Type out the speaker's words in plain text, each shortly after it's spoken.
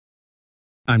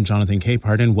I'm Jonathan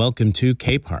Capehart, and welcome to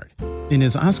Capehart. In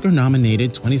his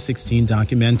Oscar-nominated 2016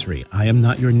 documentary, I Am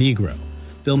Not Your Negro,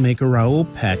 filmmaker Raoul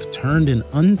Peck turned an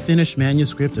unfinished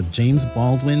manuscript of James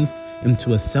Baldwin's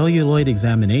into a celluloid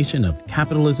examination of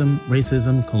capitalism,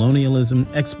 racism, colonialism,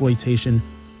 exploitation,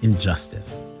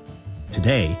 injustice.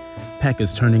 Today, Peck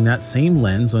is turning that same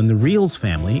lens on the Reels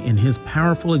family in his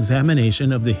powerful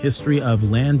examination of the history of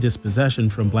land dispossession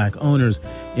from Black owners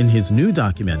in his new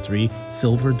documentary,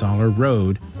 Silver Dollar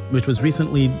Road, which was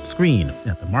recently screened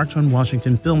at the March on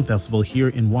Washington Film Festival here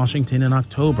in Washington in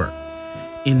October.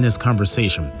 In this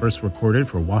conversation, first recorded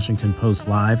for Washington Post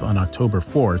Live on October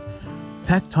 4th,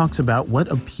 Peck talks about what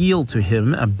appealed to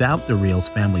him about the Reels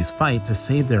family's fight to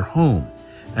save their home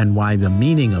and why the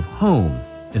meaning of home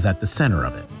is at the center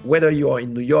of it. Whether you are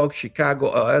in New York, Chicago,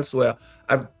 or elsewhere,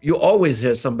 you always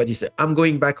hear somebody say, I'm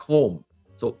going back home.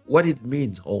 So what it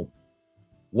means, home?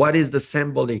 What is the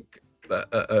symbolic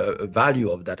value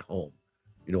of that home?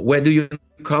 You know, where do you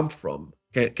come from?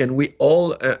 Can we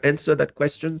all answer that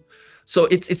question? So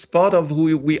it's part of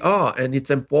who we are, and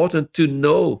it's important to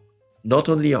know not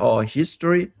only our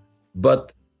history,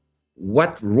 but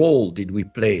what role did we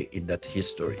play in that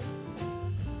history?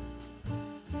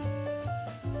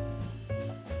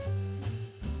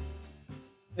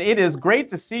 It is great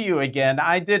to see you again.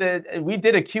 We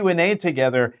did a Q&A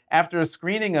together after a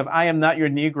screening of I Am Not Your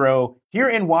Negro here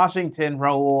in Washington,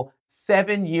 Raoul,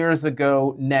 7 years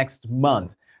ago next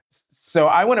month. So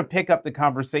I want to pick up the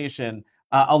conversation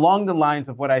along the lines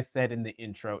of what I said in the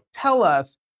intro. Tell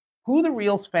us who the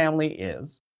Reels family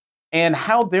is and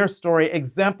how their story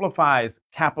exemplifies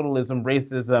capitalism,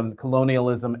 racism,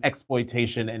 colonialism,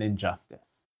 exploitation, and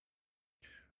injustice.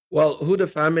 Well, who the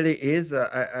family is,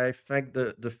 I think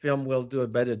the film will do a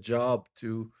better job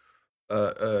to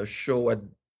show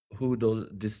who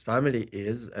this family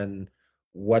is and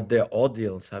what their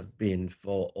ordeals have been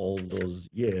for all those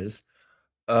years.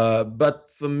 But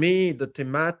for me, the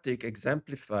thematic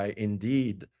exemplify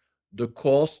indeed the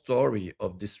core story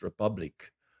of this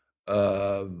republic.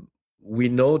 We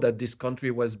know that this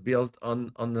country was built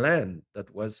on land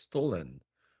that was stolen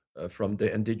from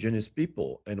the indigenous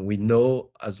people. And we know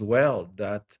as well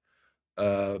that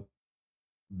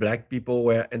Black people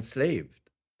were enslaved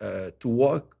to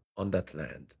work on that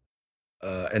land.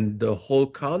 And the whole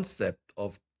concept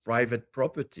of private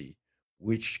property,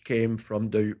 which came from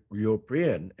the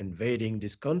European invading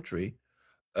this country,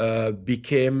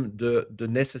 became the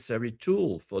necessary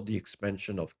tool for the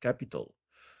expansion of capital.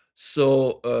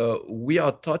 So we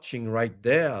are touching right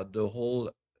there the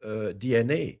whole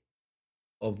DNA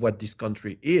of what this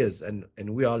country is, and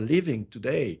we are living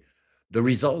today the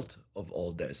result of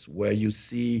all this, where you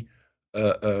see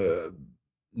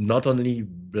not only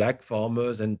Black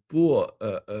farmers and poor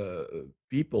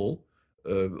people,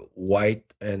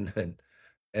 white and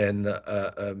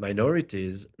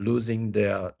minorities losing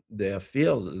their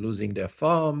field, losing their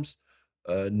farms,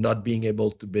 not being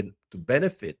able to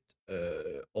benefit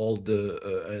all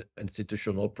the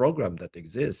institutional program that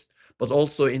exists, but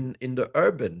also in the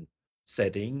urban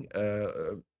setting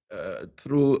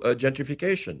through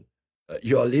gentrification.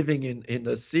 You are living in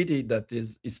a city that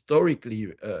is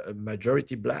historically a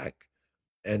majority Black.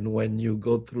 And when you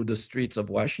go through the streets of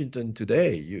Washington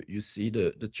today, you see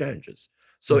the changes.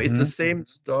 So it's the same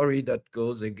story that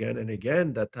goes again and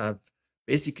again, that have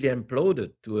basically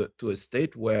imploded to a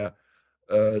state where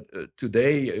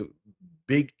today a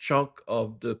big chunk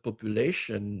of the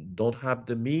population don't have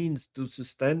the means to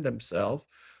sustain themselves,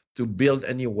 to build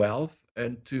any wealth,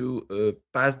 and to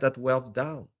pass that wealth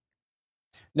down.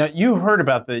 Now, you learned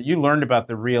about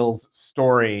the Reels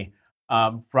story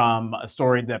from a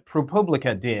story that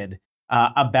ProPublica did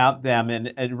about them, and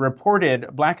it reported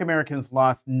Black Americans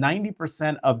lost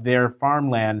 90% of their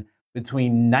farmland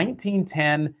between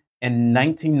 1910 and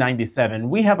 1997.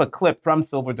 We have a clip from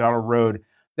Silver Dollar Road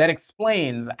that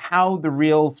explains how the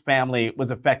Reels family was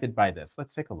affected by this.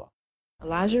 Let's take a look.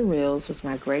 Elijah Reels was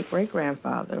my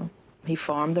great-great-grandfather. He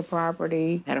farmed the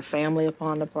property, had a family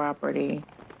upon the property,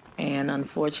 and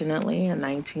unfortunately, in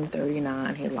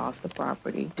 1939, he lost the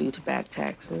property due to back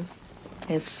taxes.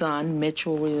 His son,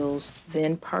 Mitchell Reels,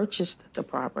 then purchased the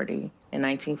property in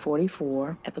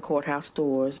 1944 at the courthouse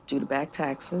doors due to back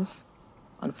taxes.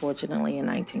 Unfortunately, in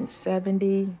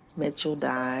 1970, Mitchell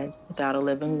died without a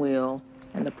living will,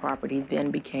 and the property then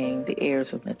became the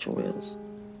heirs of Mitchell Reels.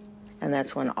 And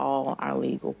that's when all our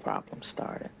legal problems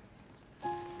started.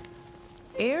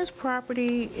 Heirs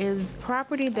property is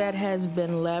property that has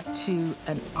been left to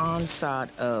an onslaught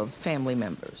of family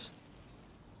members.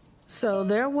 So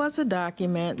there was a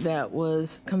document that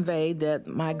was conveyed that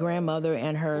my grandmother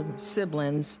and her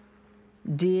siblings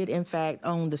did in fact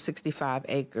own the 65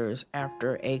 acres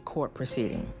after a court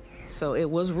proceeding. So it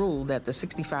was ruled that the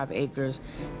 65 acres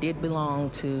did belong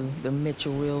to the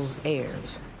Mitchell Wills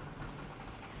heirs.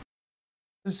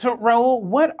 So, Raul,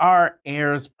 what are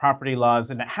heirs property laws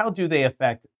and how do they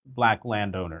affect Black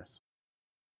landowners?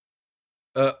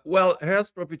 Well,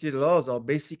 heirs property laws are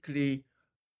basically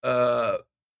uh,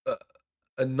 a,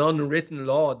 a non-written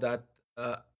law that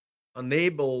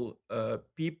enable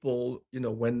people,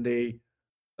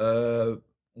 uh,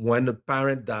 when a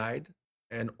parent died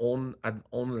and own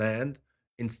land,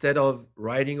 instead of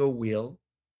writing a will,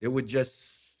 they would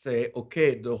just say,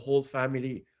 okay, the whole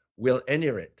family will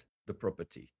inherit the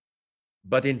property.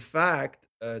 But in fact,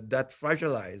 that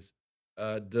fragilize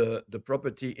the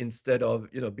property, instead of,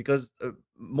 because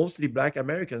mostly Black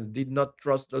Americans did not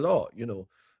trust the law.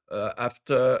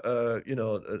 After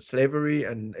slavery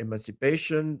and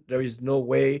emancipation, there is no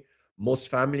way most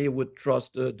family would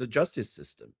trust the justice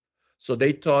system. So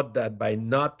they thought that by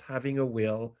not having a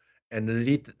will and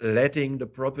letting the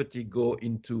property go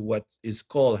into what is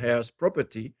called heirs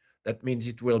property, that means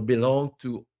it will belong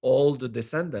to all the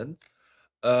descendants.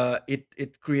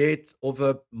 It creates,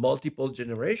 over multiple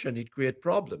generation, it creates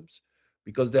problems,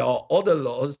 because there are other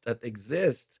laws that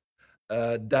exist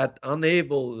that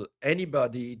enable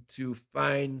anybody to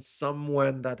find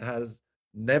someone that has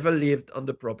never lived on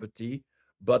the property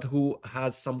but who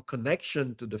has some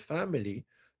connection to the family,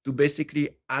 to basically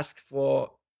ask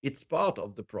for its part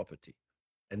of the property.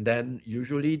 And then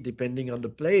usually, depending on the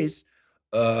place,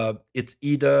 it's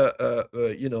either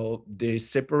they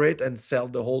separate and sell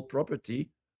the whole property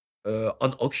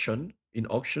on auction, in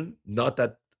auction, not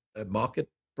at a market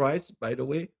price, by the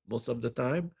way, most of the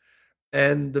time,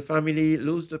 and the family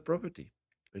lose the property,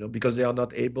 because they are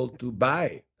not able to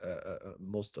buy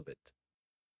most of it.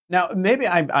 Now, maybe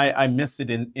I missed it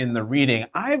in the reading.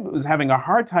 I was having a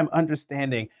hard time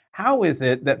understanding how is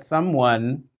it that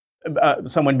someone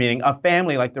meaning a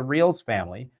family like the Reels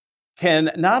family, can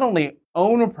not only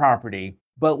own a property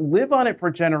but live on it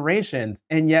for generations,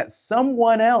 and yet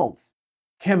someone else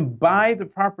can buy the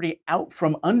property out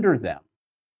from under them.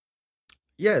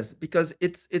 Yes, because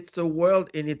it's a world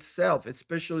in itself,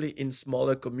 especially in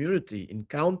smaller community, in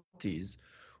counties,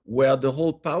 where the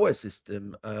whole power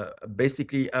system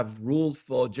basically have ruled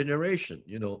for generation.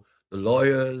 The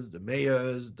lawyers, the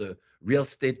mayors, the real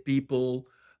estate people,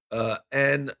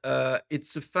 and it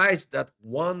sufficed that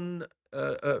one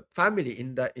family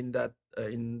in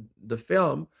the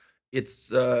film.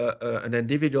 It's an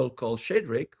individual called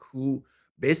Shedrick, who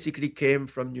basically came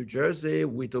from New Jersey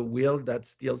with a will that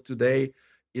still today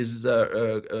is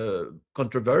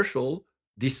controversial,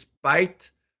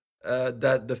 despite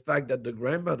that the fact that the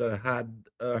grandmother had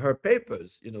her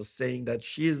papers, saying that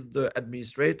she's the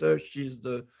administrator, she's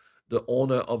the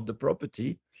owner of the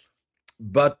property.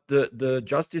 But the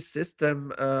justice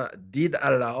system did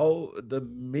allow the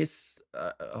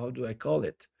how do I call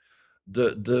it,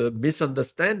 the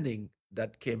misunderstanding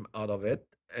that came out of it,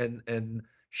 and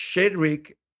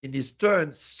Shedrick in his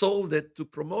turn sold it to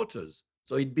promoters,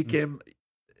 so it became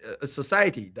a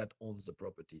society that owns the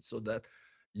property, so that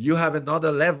you have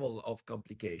another level of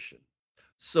complication.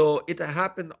 So it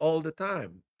happened all the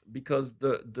time, because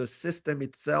the system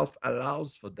itself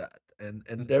allows for that, and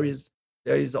Mhm.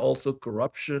 there is also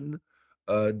corruption.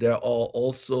 There are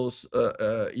also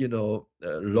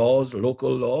laws,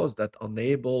 local laws, that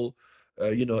enable,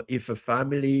 if a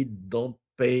family don't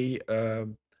pay,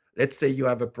 let's say you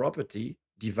have a property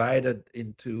divided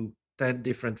into 10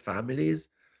 different families,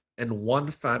 and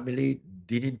one family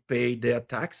didn't pay their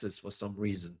taxes for some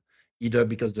reason, either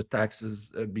because the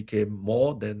taxes became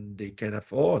more than they can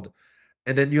afford,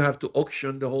 and then you have to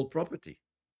auction the whole property.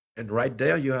 And right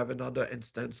there, you have another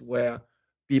instance where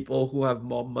people who have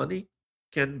more money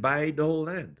can buy the whole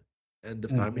land, and the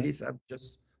Mhm. families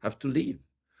have to leave.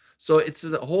 So it's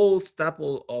a whole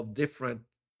staple of different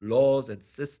laws and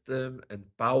system and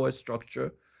power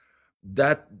structure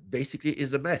that basically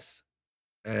is a mess.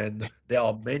 And there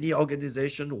are many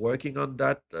organizations working on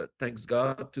that, thanks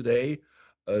God, today,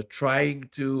 trying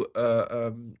to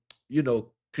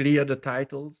clear the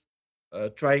titles,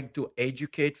 trying to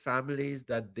educate families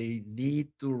that they need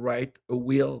to write a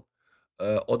will,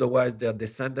 otherwise their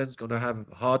descendants going to have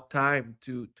a hard time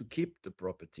to keep the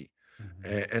property.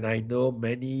 Mhm. And I know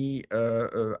many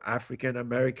African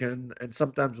American and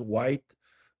sometimes white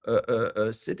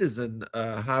citizen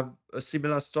have a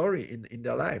similar story in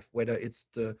their life, whether it's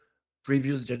the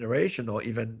previous generation or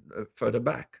even further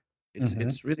back. Mhm.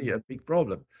 It's really a big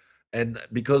problem. And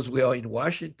because we are in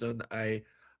Washington, I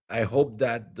hope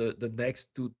that the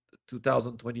next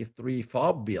 2023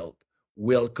 Farm Bill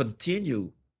will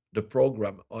continue the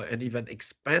program and even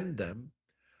expand them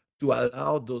to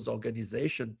allow those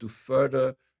organizations to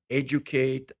further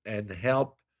educate and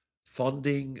help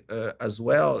funding as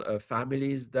well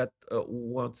families that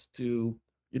wants to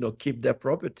keep their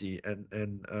property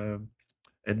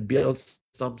and build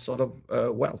some sort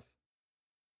of wealth.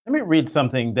 Let me read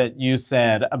something that you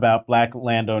said about Black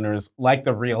landowners, like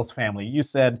the Reals family. You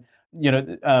said,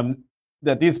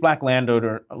 that these Black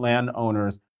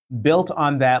landowners built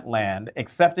on that land,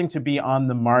 accepting to be on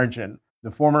the margin.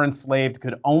 The former enslaved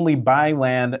could only buy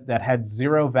land that had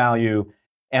zero value,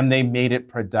 and they made it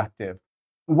productive.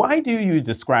 Why do you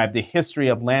describe the history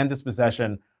of land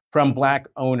dispossession from Black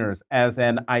owners as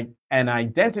an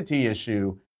identity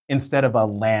issue instead of a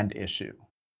land issue?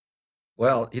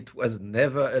 Well, it was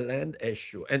never a land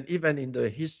issue, and even in the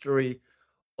history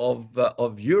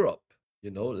of Europe,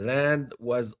 land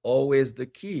was always the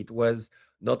key. It was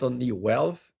not only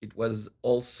wealth; it was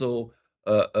also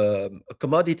a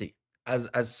commodity.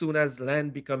 As soon as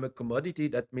land become a commodity,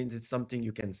 that means it's something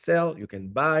you can sell, you can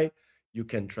buy, you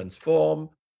can transform.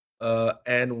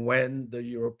 And when the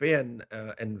European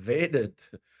invaded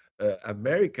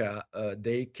America,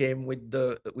 they came with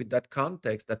that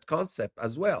context, that concept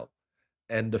as well.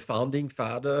 And the founding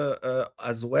father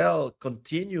as well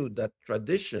continued that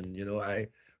tradition. I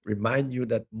remind you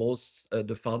that most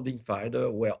the founding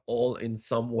father were all in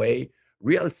some way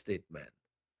real estate men,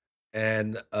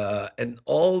 and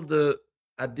all the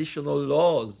additional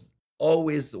laws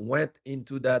always went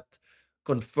into that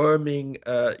confirming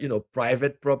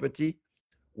private property,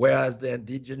 whereas the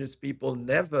indigenous people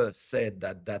never said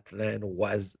that that land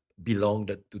was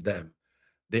belonged to them.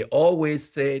 They always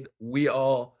said, we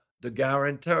are the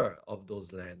guarantor of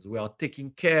those lands. We are taking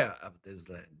care of this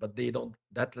land, but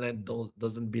that land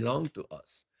doesn't belong to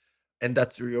us. And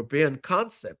that European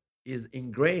concept is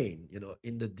ingrained,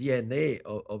 in the DNA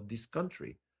of this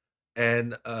country.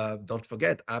 And don't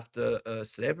forget, after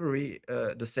slavery,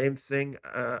 the same thing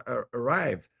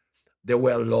arrived. There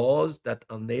were laws that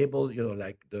enabled,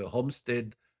 like the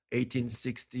Homestead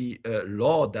 1860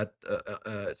 law, that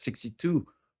 62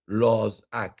 Laws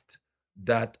Act,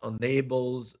 that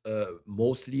enables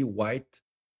mostly white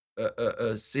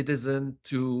citizen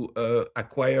to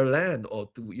acquire land, or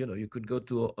to, you could go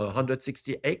to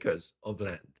 160 acres of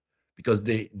land, because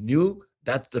they knew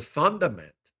that's the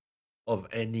fundament of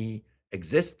any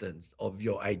existence, of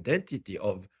your identity,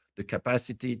 of the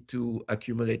capacity to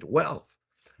accumulate wealth.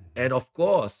 And of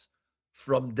course,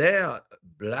 from there,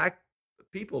 Black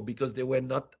people, because they were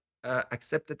not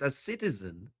accepted as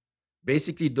citizens,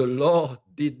 basically the law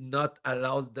did not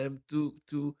allow them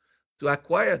to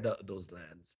acquire those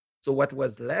lands. So what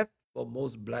was left for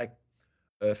most Black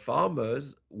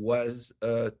farmers was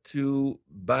to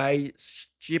buy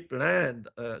cheap land,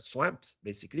 swamps,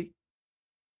 basically,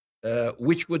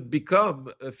 which would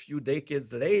become a few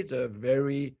decades later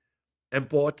very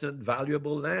important,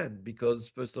 valuable land, because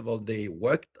first of all, they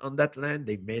worked on that land,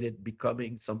 they made it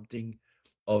becoming something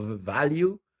of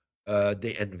value.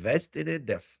 They invest in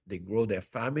it, they grow their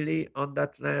family on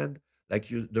that land. Like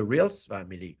the Reals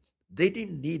family, they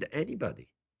didn't need anybody.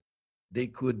 They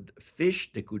could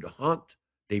fish, they could hunt,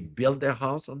 they built their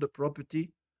house on the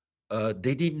property.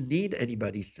 They didn't need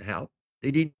anybody's help.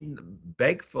 They didn't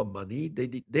beg for money.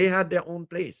 They had their own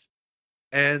place.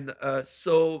 And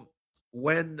so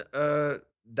when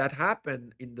that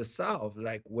happened in the South,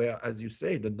 like where, as you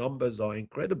say, the numbers are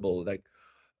incredible, like,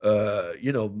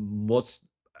 most,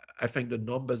 I think the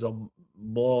numbers are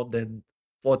more than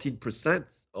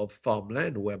 14% of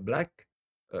farmland were Black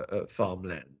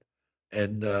farmland.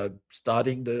 And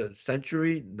starting the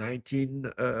century,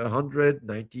 1900,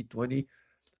 1920,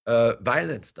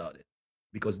 violence started,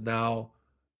 because now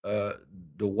uh,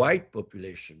 the white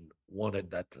population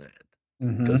wanted that land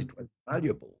because it was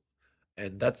valuable.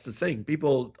 And that's the thing.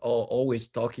 People are always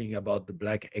talking about the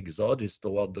Black exodus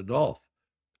toward the north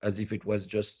as if it was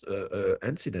just an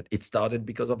incident. It started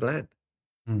because of land,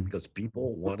 because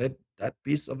people wanted that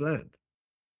piece of land.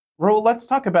 Raoul, let's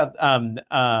talk about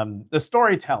the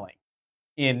storytelling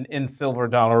in Silver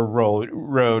Dollar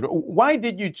Road. Why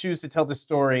did you choose to tell the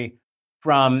story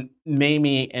from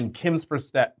Mamie and Kim's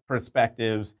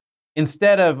perspectives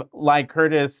instead of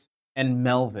Lycurtis and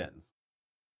Melvin's?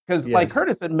 Because Yes.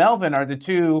 Lycurtis and Melvin are the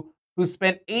two who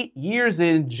spent 8 years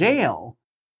in jail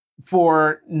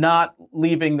for not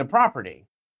leaving the property.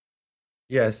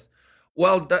 Yes.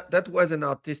 Well, that was an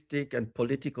artistic and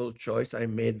political choice I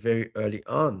made very early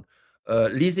on.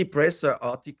 Lizzie Presser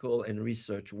article and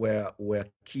research were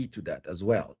key to that as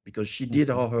well, because she did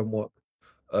her homework.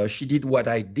 She did what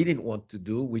I didn't want to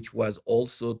do, which was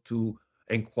also to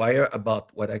inquire about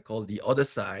what I call the other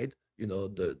side,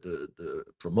 the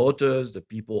promoters, the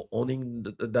people owning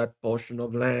that portion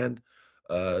of land,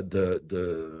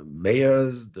 the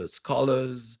mayors, the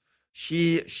scholars.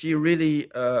 She really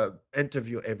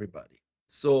interviewed everybody.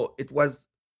 So it was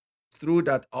through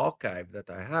that archive that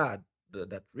I had,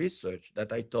 that research,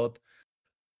 that I thought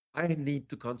I need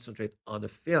to concentrate on a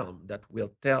film that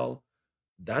will tell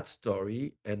that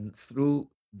story and through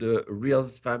the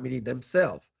Reels family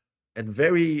themselves. And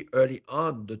very early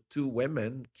on, the two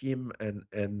women, Kim and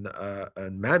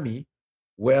Mammy,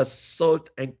 were such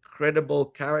incredible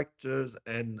characters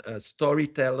and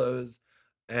storytellers,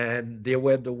 and they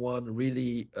were the one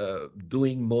really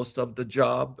doing most of the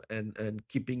job and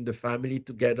keeping the family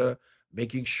together,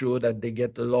 making sure that they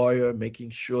get a lawyer,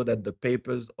 making sure that the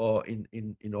papers are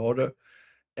in order.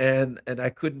 And I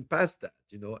couldn't pass that,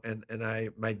 and I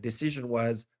my decision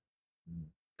was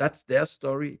that's their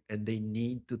story and they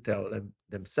need to tell them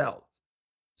themselves.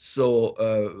 So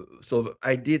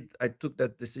I took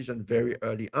that decision very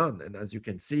early on, and as you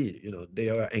can see, they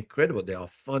are incredible, they are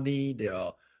funny, they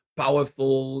are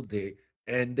powerful, they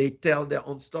tell their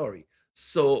own story.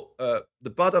 So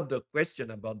the part of the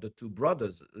question about the two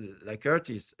brothers, like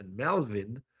Curtis and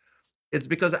Melvin, it's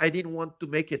because I didn't want to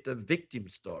make it a victim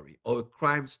story or a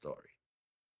crime story,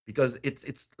 because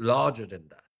it's larger than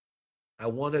that. I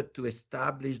wanted to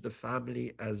establish the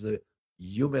family as a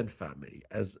human family,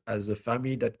 as a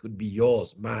family that could be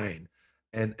yours, mine,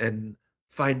 and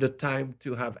find the time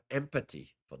to have empathy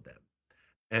for them,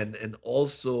 and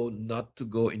also not to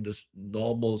go in this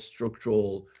normal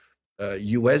structural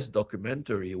US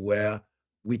documentary where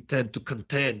we tend to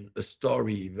contain a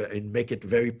story and make it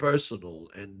very personal,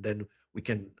 and then we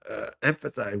can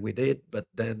emphasize with it, but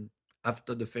then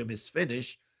after the film is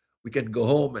finished, we can go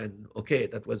home and okay,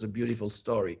 that was a beautiful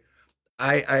story.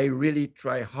 I really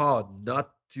try hard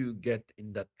not to get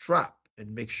in that trap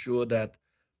and make sure that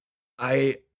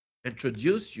I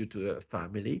introduce you to a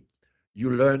family.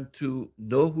 You learn to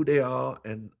know who they are,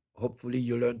 and hopefully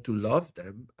you learn to love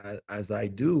them as I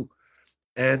do.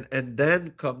 And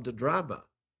then come the drama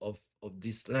of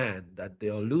this land that they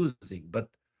are losing. But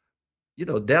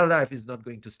their life is not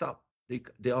going to stop.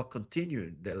 They are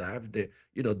continuing their life.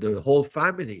 The whole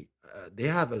family, they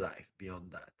have a life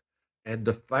beyond that, and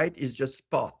the fight is just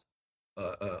part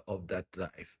of that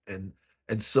life. And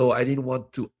so I didn't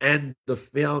want to end the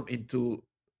film into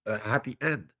a happy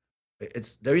end.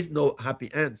 There is no happy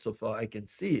end so far I can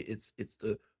see. It's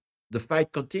the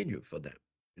fight continue for them,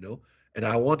 you know. And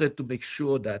I wanted to make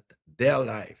sure that their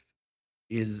life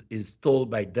is told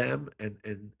by them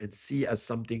and see as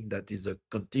something that is a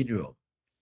continuum.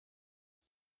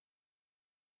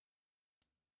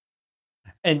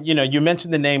 And you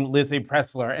mentioned the name Lizzie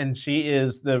Pressler, and she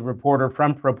is the reporter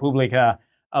from ProPublica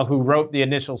who wrote the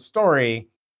initial story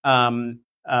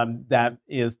that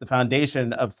is the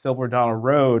foundation of Silver Dollar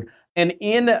Road. And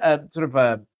in a sort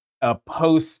of a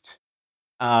post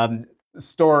um,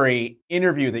 story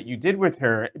interview that you did with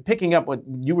her, picking up what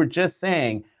you were just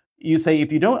saying, you say,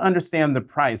 if you don't understand the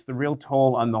price, the real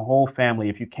toll on the whole family,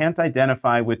 if you can't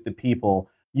identify with the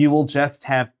people, you will just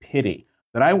have pity.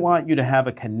 But I want you to have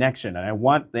a connection, and I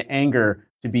want the anger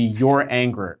to be your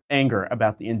anger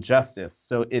about the injustice.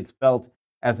 So it's felt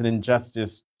as an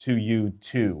injustice to you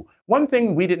too. One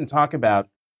thing we didn't talk about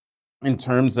in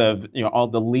terms of all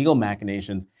the legal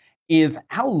machinations is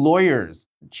how lawyers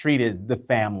treated the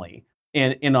family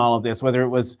in all of this, whether it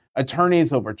was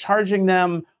attorneys overcharging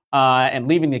them and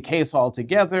leaving the case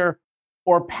altogether,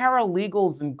 or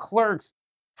paralegals and clerks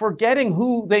forgetting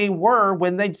who they were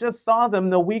when they just saw them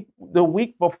the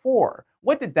week before.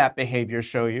 What did that behavior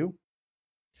show you?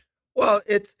 Well,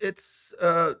 it's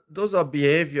those are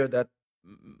behavior that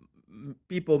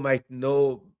people might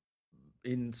know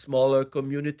in smaller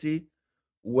community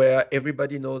where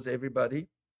everybody knows everybody,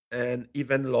 and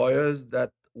even lawyers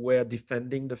that were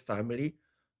defending the family,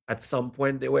 at some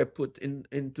point they were put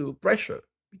into pressure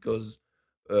because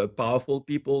powerful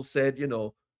people said,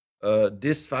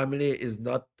 this family is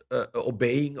not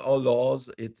obeying our laws.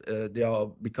 They are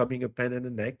becoming a pain in the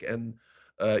neck, and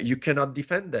you cannot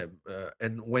defend them.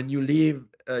 And when you leave,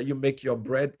 you make your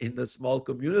bread in a small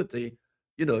community.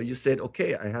 You said,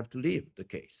 okay, I have to leave the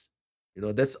case.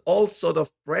 That's all sort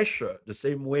of pressure. The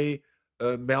same way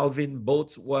Melvin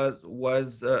Boats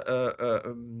was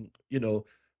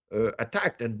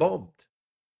attacked and bombed.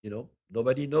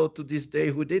 Nobody know to this day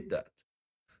who did that.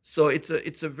 So it's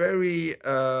a very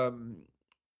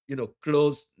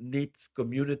close knit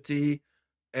community,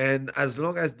 and as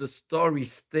long as the story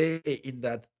stay in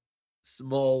that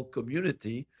small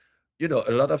community, a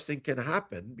lot of things can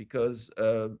happen because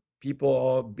people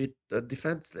are a bit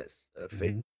defenseless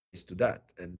faced to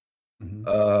that. And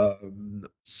Hmm.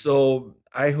 So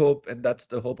I hope, and that's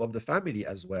the hope of the family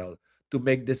as well, to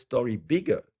make this story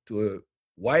bigger to a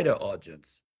wider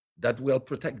audience that will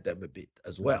protect them a bit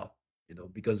as well,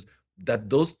 because that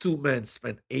those two men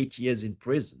spent 8 years in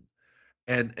prison,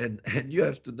 and you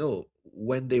have to know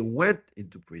when they went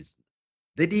into prison,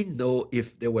 they didn't know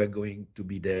if they were going to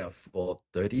be there for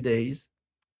 30 days,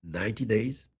 90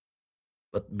 days,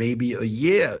 but maybe a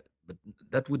year, but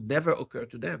that would never occur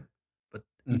to them. But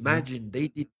Hmm. imagine they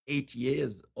did 8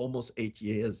 years, almost 8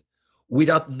 years,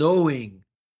 without knowing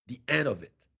the end of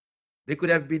it. They could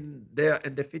have been there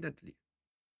indefinitely,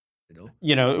 you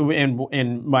know?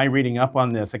 In my reading up on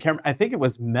this, I think it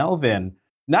was Melvin.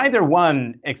 Neither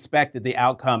one expected the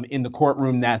outcome in the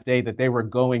courtroom that day that they were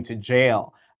going to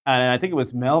jail. And I think it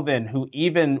was Melvin who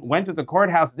even went to the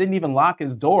courthouse, didn't even lock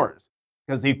his doors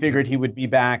because he figured he Mhm. would be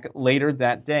back later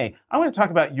that day. I want to talk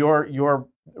about your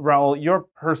Raul, your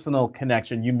personal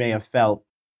connection you may have felt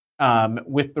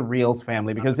with the Reels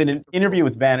family. Because in an interview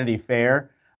with Vanity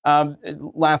Fair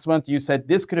last month, you said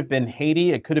this could have been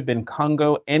Haiti, it could have been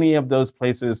Congo, any of those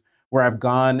places where I've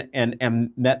gone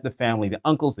and met the family, the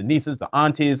uncles, the nieces, the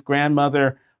aunties,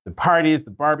 grandmother, the parties,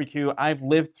 the barbecue. I've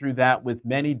lived through that with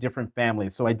many different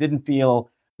families. So I didn't feel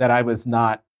that I was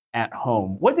not at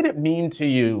home. What did it mean to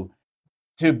you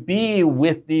to be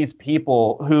with these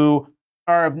people who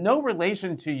are of no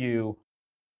relation to you,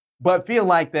 but feel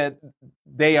like that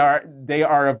they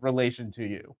are of relation to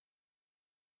you?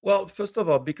 Well, first of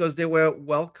all, because they were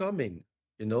welcoming,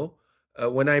 you know.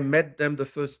 When I met them the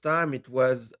first time, it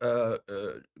was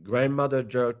grandmother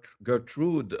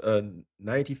Gertrude,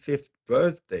 95th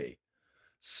birthday.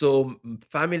 So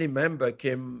family member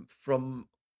came from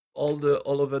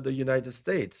all over the United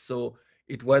States. So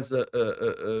it was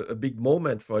a big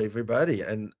moment for everybody.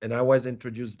 And I was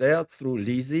introduced there through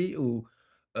Lizzie, who,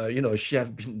 she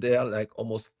have been there like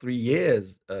almost 3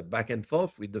 years, back and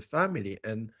forth with the family.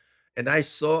 And I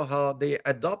saw how they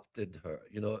adopted her,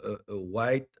 a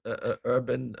white,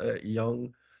 urban,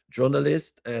 young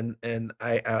journalist. And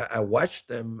I watched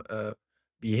them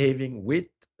behaving with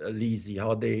Lizzie,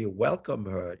 how they welcome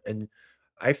her. And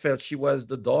I felt she was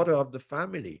the daughter of the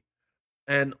family.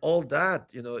 And all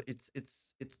that,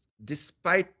 it's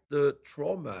despite the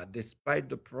trauma, despite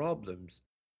the problems,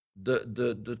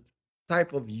 the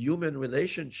type of human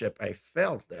relationship I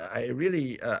felt there, I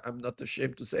really, I'm not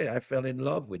ashamed to say, I fell in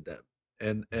love with them.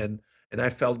 And and and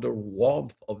I felt the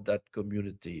warmth of that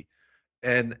community,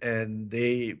 and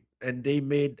they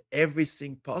made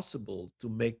everything possible to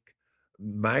make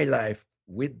my life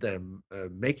with them,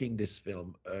 making this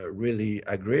film, really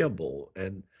agreeable.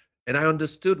 And I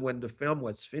understood when the film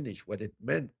was finished what it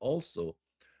meant also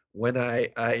when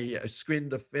I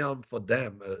screened the film for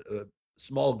them, a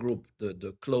small group,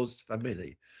 the close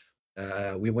family.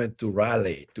 We went to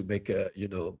Raleigh to make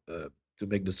to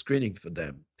make the screening for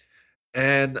them.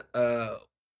 And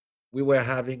we were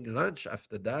having lunch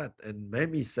after that, and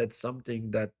Mamie said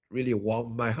something that really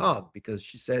warmed my heart, because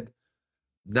she said,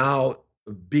 now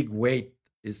a big weight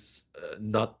is,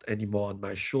 not anymore on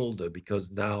my shoulder,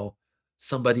 because now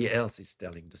somebody else is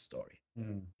telling the story,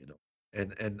 Mm. you know.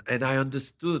 And I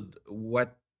understood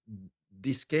what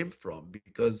this came from,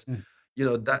 because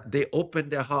Mm. that they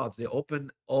opened their hearts, they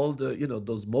opened all the,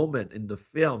 those moments in the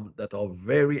film that are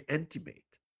very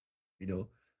intimate. you know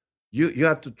you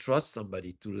have to trust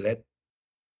somebody to let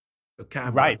a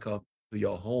camera Right, come to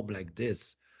your home like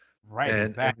this. right, And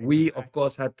exactly. we of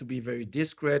course had to be very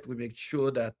discreet. We make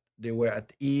sure that they were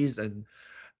at ease, and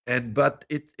but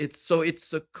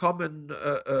it's a common,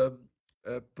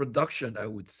 production, I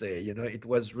would say. It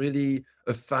was really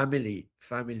a family,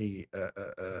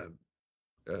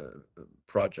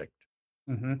 project.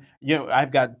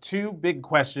 I've got two big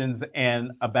questions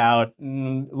and about a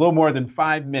little more than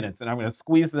 5 minutes, and I'm going to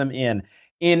squeeze them in.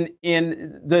 In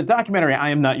the documentary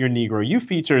 "I Am Not Your Negro," you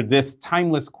feature this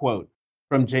timeless quote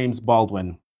from James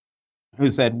Baldwin, who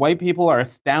said, "White people are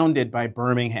astounded by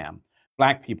Birmingham.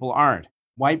 Black people aren't.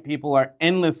 White people are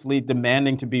endlessly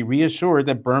demanding to be reassured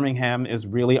that Birmingham is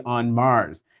really on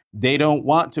Mars. They don't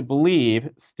want to believe,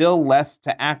 still less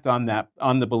to act on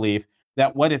the belief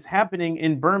that what is happening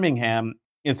in Birmingham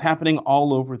is happening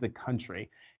all over the country."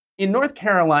 In North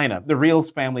Carolina, the Reels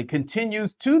family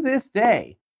continues to this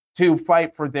day to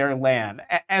fight for their land.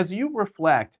 As you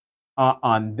reflect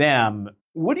on them,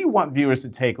 what do you want viewers to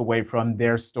take away from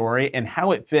their story and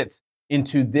how it fits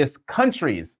into this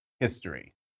country's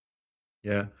history?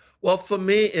 Yeah. Well, for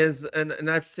me is, and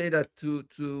I've said that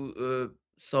to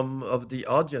some of the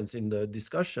audience in the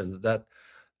discussions, that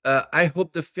I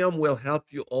hope the film will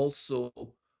help you also,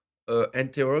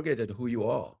 interrogate who you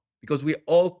are, because we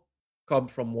all come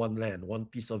from one land, one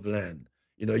piece of land.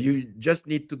 You just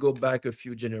need to go back a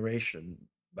few generations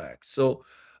back. So,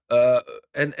 uh,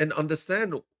 and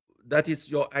understand that is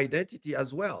your identity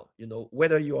as well.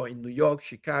 Whether you are in New York,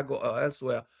 Chicago, or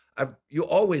elsewhere, you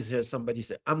always hear somebody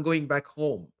say, "I'm going back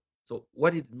home." So,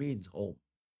 what it means home?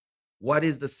 What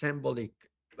is the symbolic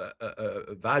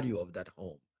value of that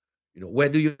home? Where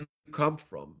do you come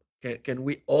from? Can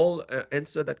we all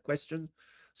answer that question?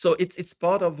 So it's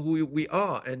part of who we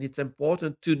are, and it's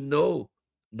important to know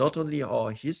not only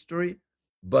our history,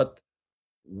 but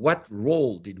what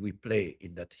role did we play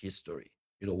in that history?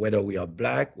 Whether we are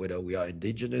black, whether we are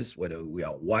indigenous, whether we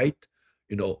are white,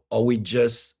 are we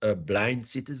just blind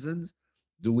citizens?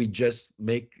 Do we just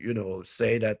make,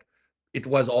 say that it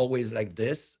was always like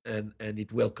this and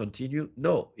it will continue?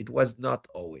 No, it was not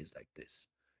always like this.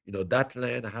 That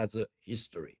land has a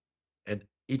history, and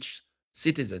each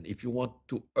citizen, if you want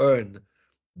to earn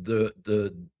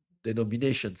the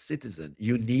denomination citizen,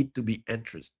 you need to be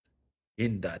interested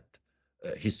in that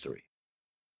history.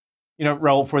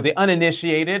 Raoul, for the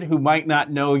uninitiated who might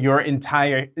not know your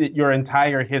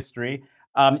entire history,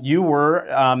 you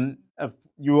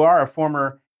are a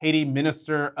former Haiti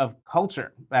Minister of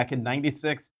Culture back in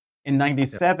 '96 and Yeah.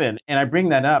 '97, and I bring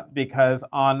that up because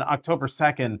on October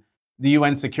 2nd, the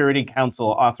UN Security Council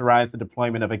authorized the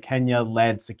deployment of a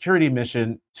Kenya-led security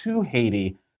mission to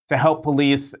Haiti to help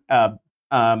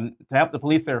the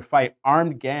police there fight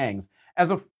armed gangs.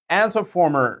 As a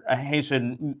former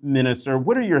Haitian minister,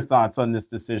 what are your thoughts on this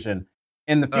decision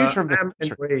and the future of the I'm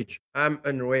country? enraged. I'm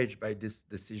enraged by this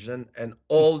decision, and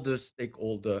all the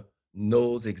stakeholder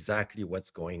knows exactly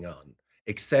what's going on,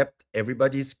 except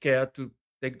everybody's scared to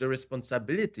take the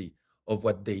responsibility of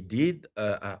what they did.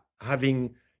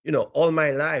 Having, all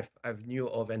my life, I've knew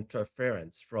of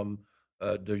interference from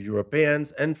the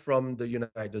Europeans and from the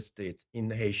United States in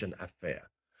Haitian affair,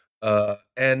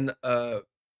 and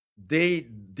they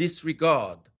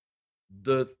disregard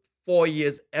the 4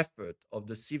 years effort of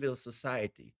the civil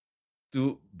society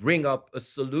to bring up a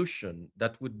solution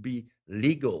that would be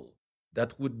legal,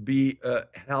 that would be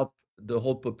help the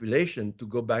whole population to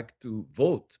go back to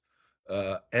vote.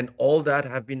 And all that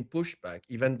have been pushed back,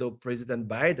 even though President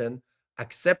Biden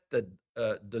accepted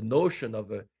the notion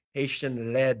of a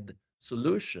Haitian-led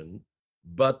solution.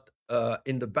 But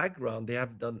in the background, they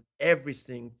have done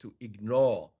everything to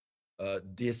ignore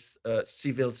this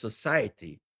civil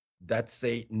society that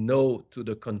say no to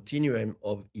the continuum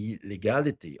of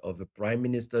illegality of a prime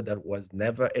minister that was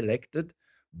never elected,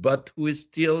 but who is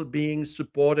still being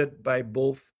supported by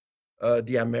both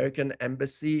the American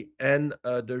embassy and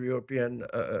the European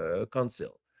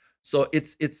Council. So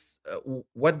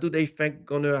what do they think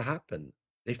gonna happen?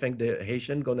 They think the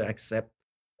Haitian gonna accept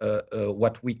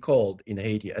what we called in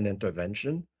Haiti an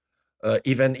intervention,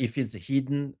 even if it's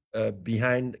hidden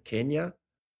behind Kenya,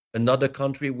 another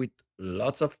country with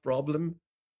lots of problem.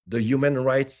 The human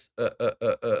rights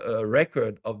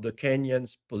record of the Kenyan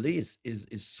police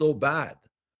is so bad,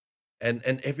 and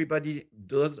everybody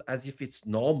does as if it's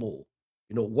normal.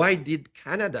 Why did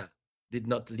Canada did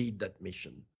not lead that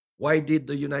mission? Why did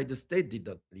the United States did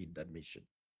not lead that mission?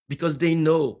 Because they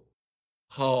know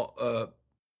how uh,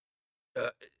 uh,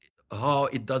 how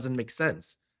it doesn't make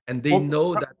sense, and they Well,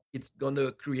 know that it's going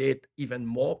to create even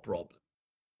more problems.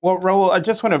 well, Raul, I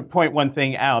just want to point one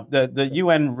thing out. The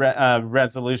UN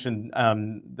resolution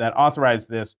that authorized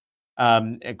this,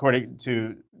 according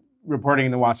to reporting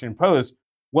in the Washington Post,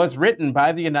 was written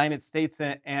by the United States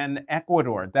and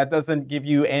Ecuador. That doesn't give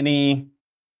you any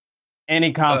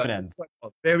confidence. A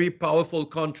very powerful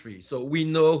country. So we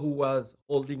know who was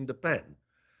holding the pen.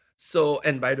 So,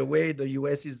 and by the way, the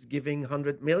US is giving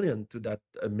 100 million to that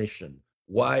mission.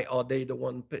 Why are they the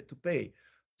one to pay?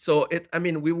 So I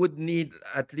mean, we would need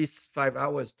at least 5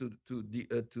 hours to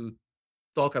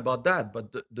talk about that.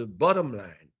 But the bottom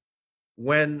line,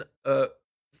 when a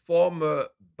former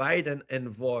Biden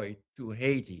envoy to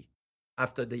Haiti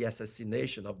after the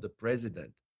assassination of the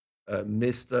president,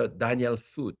 Mr. Daniel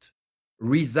Foote,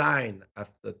 resigned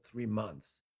after 3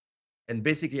 months. And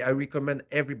basically, I recommend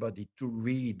everybody to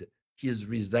read his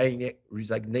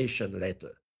resignation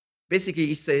letter. Basically,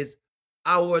 he says,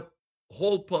 our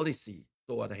whole policy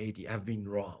toward Haiti have been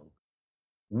wrong.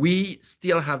 We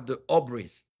still have the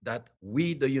hubris that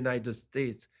we, the United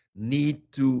States, need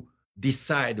to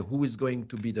decide who is going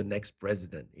to be the next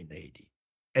president in Haiti.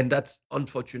 And that's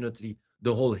unfortunately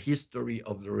the whole history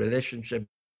of the relationship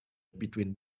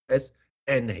between the US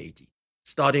and Haiti,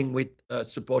 starting with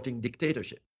supporting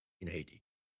dictatorship in Haiti,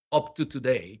 up to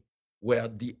today, where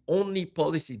the only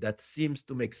policy that seems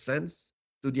to make sense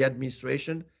to the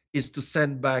administration is to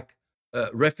send back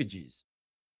refugees,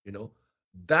 you know,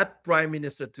 That prime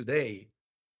minister today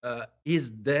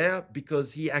is there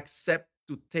because he accepts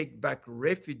to take back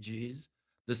refugees.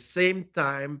 The same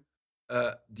time,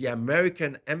 the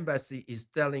American embassy is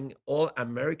telling all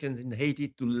Americans in Haiti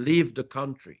to leave the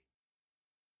country.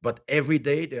 But every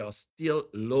day there are still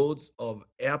loads of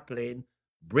airplanes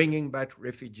bringing back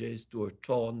refugees to a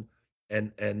torn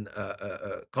and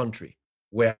country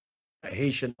where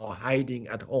Haitians are hiding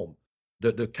at home.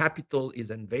 The capital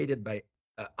is invaded by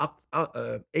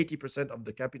 80% of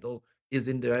the capital is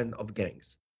in the hand of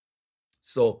gangs.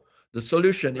 So the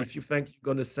solution, if you think you're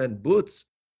going to send boots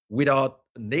without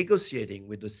negotiating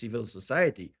with the civil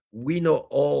society, we know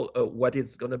all what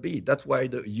it's going to be. That's why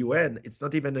the UN, it's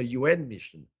not even a UN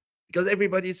mission, because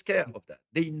everybody is scared of that.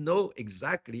 They know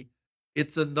exactly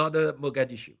it's another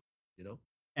Mogadishu, you know?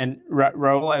 And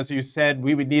Raoul, as you said,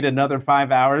 we would need another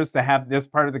 5 hours to have this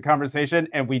part of the conversation,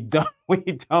 and we don't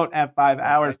have 5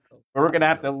 hours, but we're going to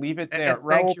have to leave it there. And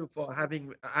thank you for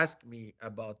having asked me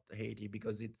about Haiti,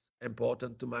 because it's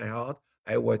important to my heart.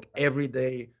 I work every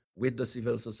day with the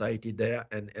civil society there,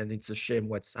 and it's a shame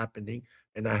what's happening.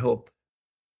 And I hope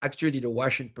actually the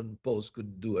Washington Post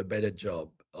could do a better job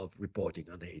of reporting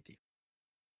on Haiti.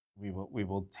 We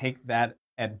will take that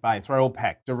advice. Raoul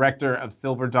Peck, director of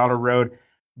Silver Dollar Road.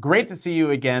 Great to see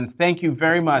you again. Thank you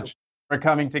very much for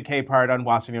coming to Capehart on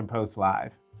Washington Post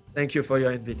Live. Thank you for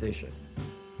your invitation.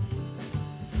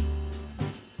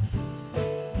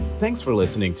 Thanks for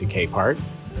listening to Capehart.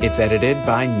 It's edited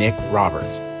by Nick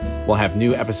Roberts. We'll have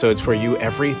new episodes for you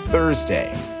every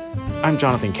Thursday. I'm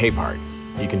Jonathan Capehart.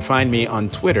 You can find me on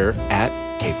Twitter at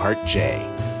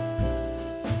CapehartJ.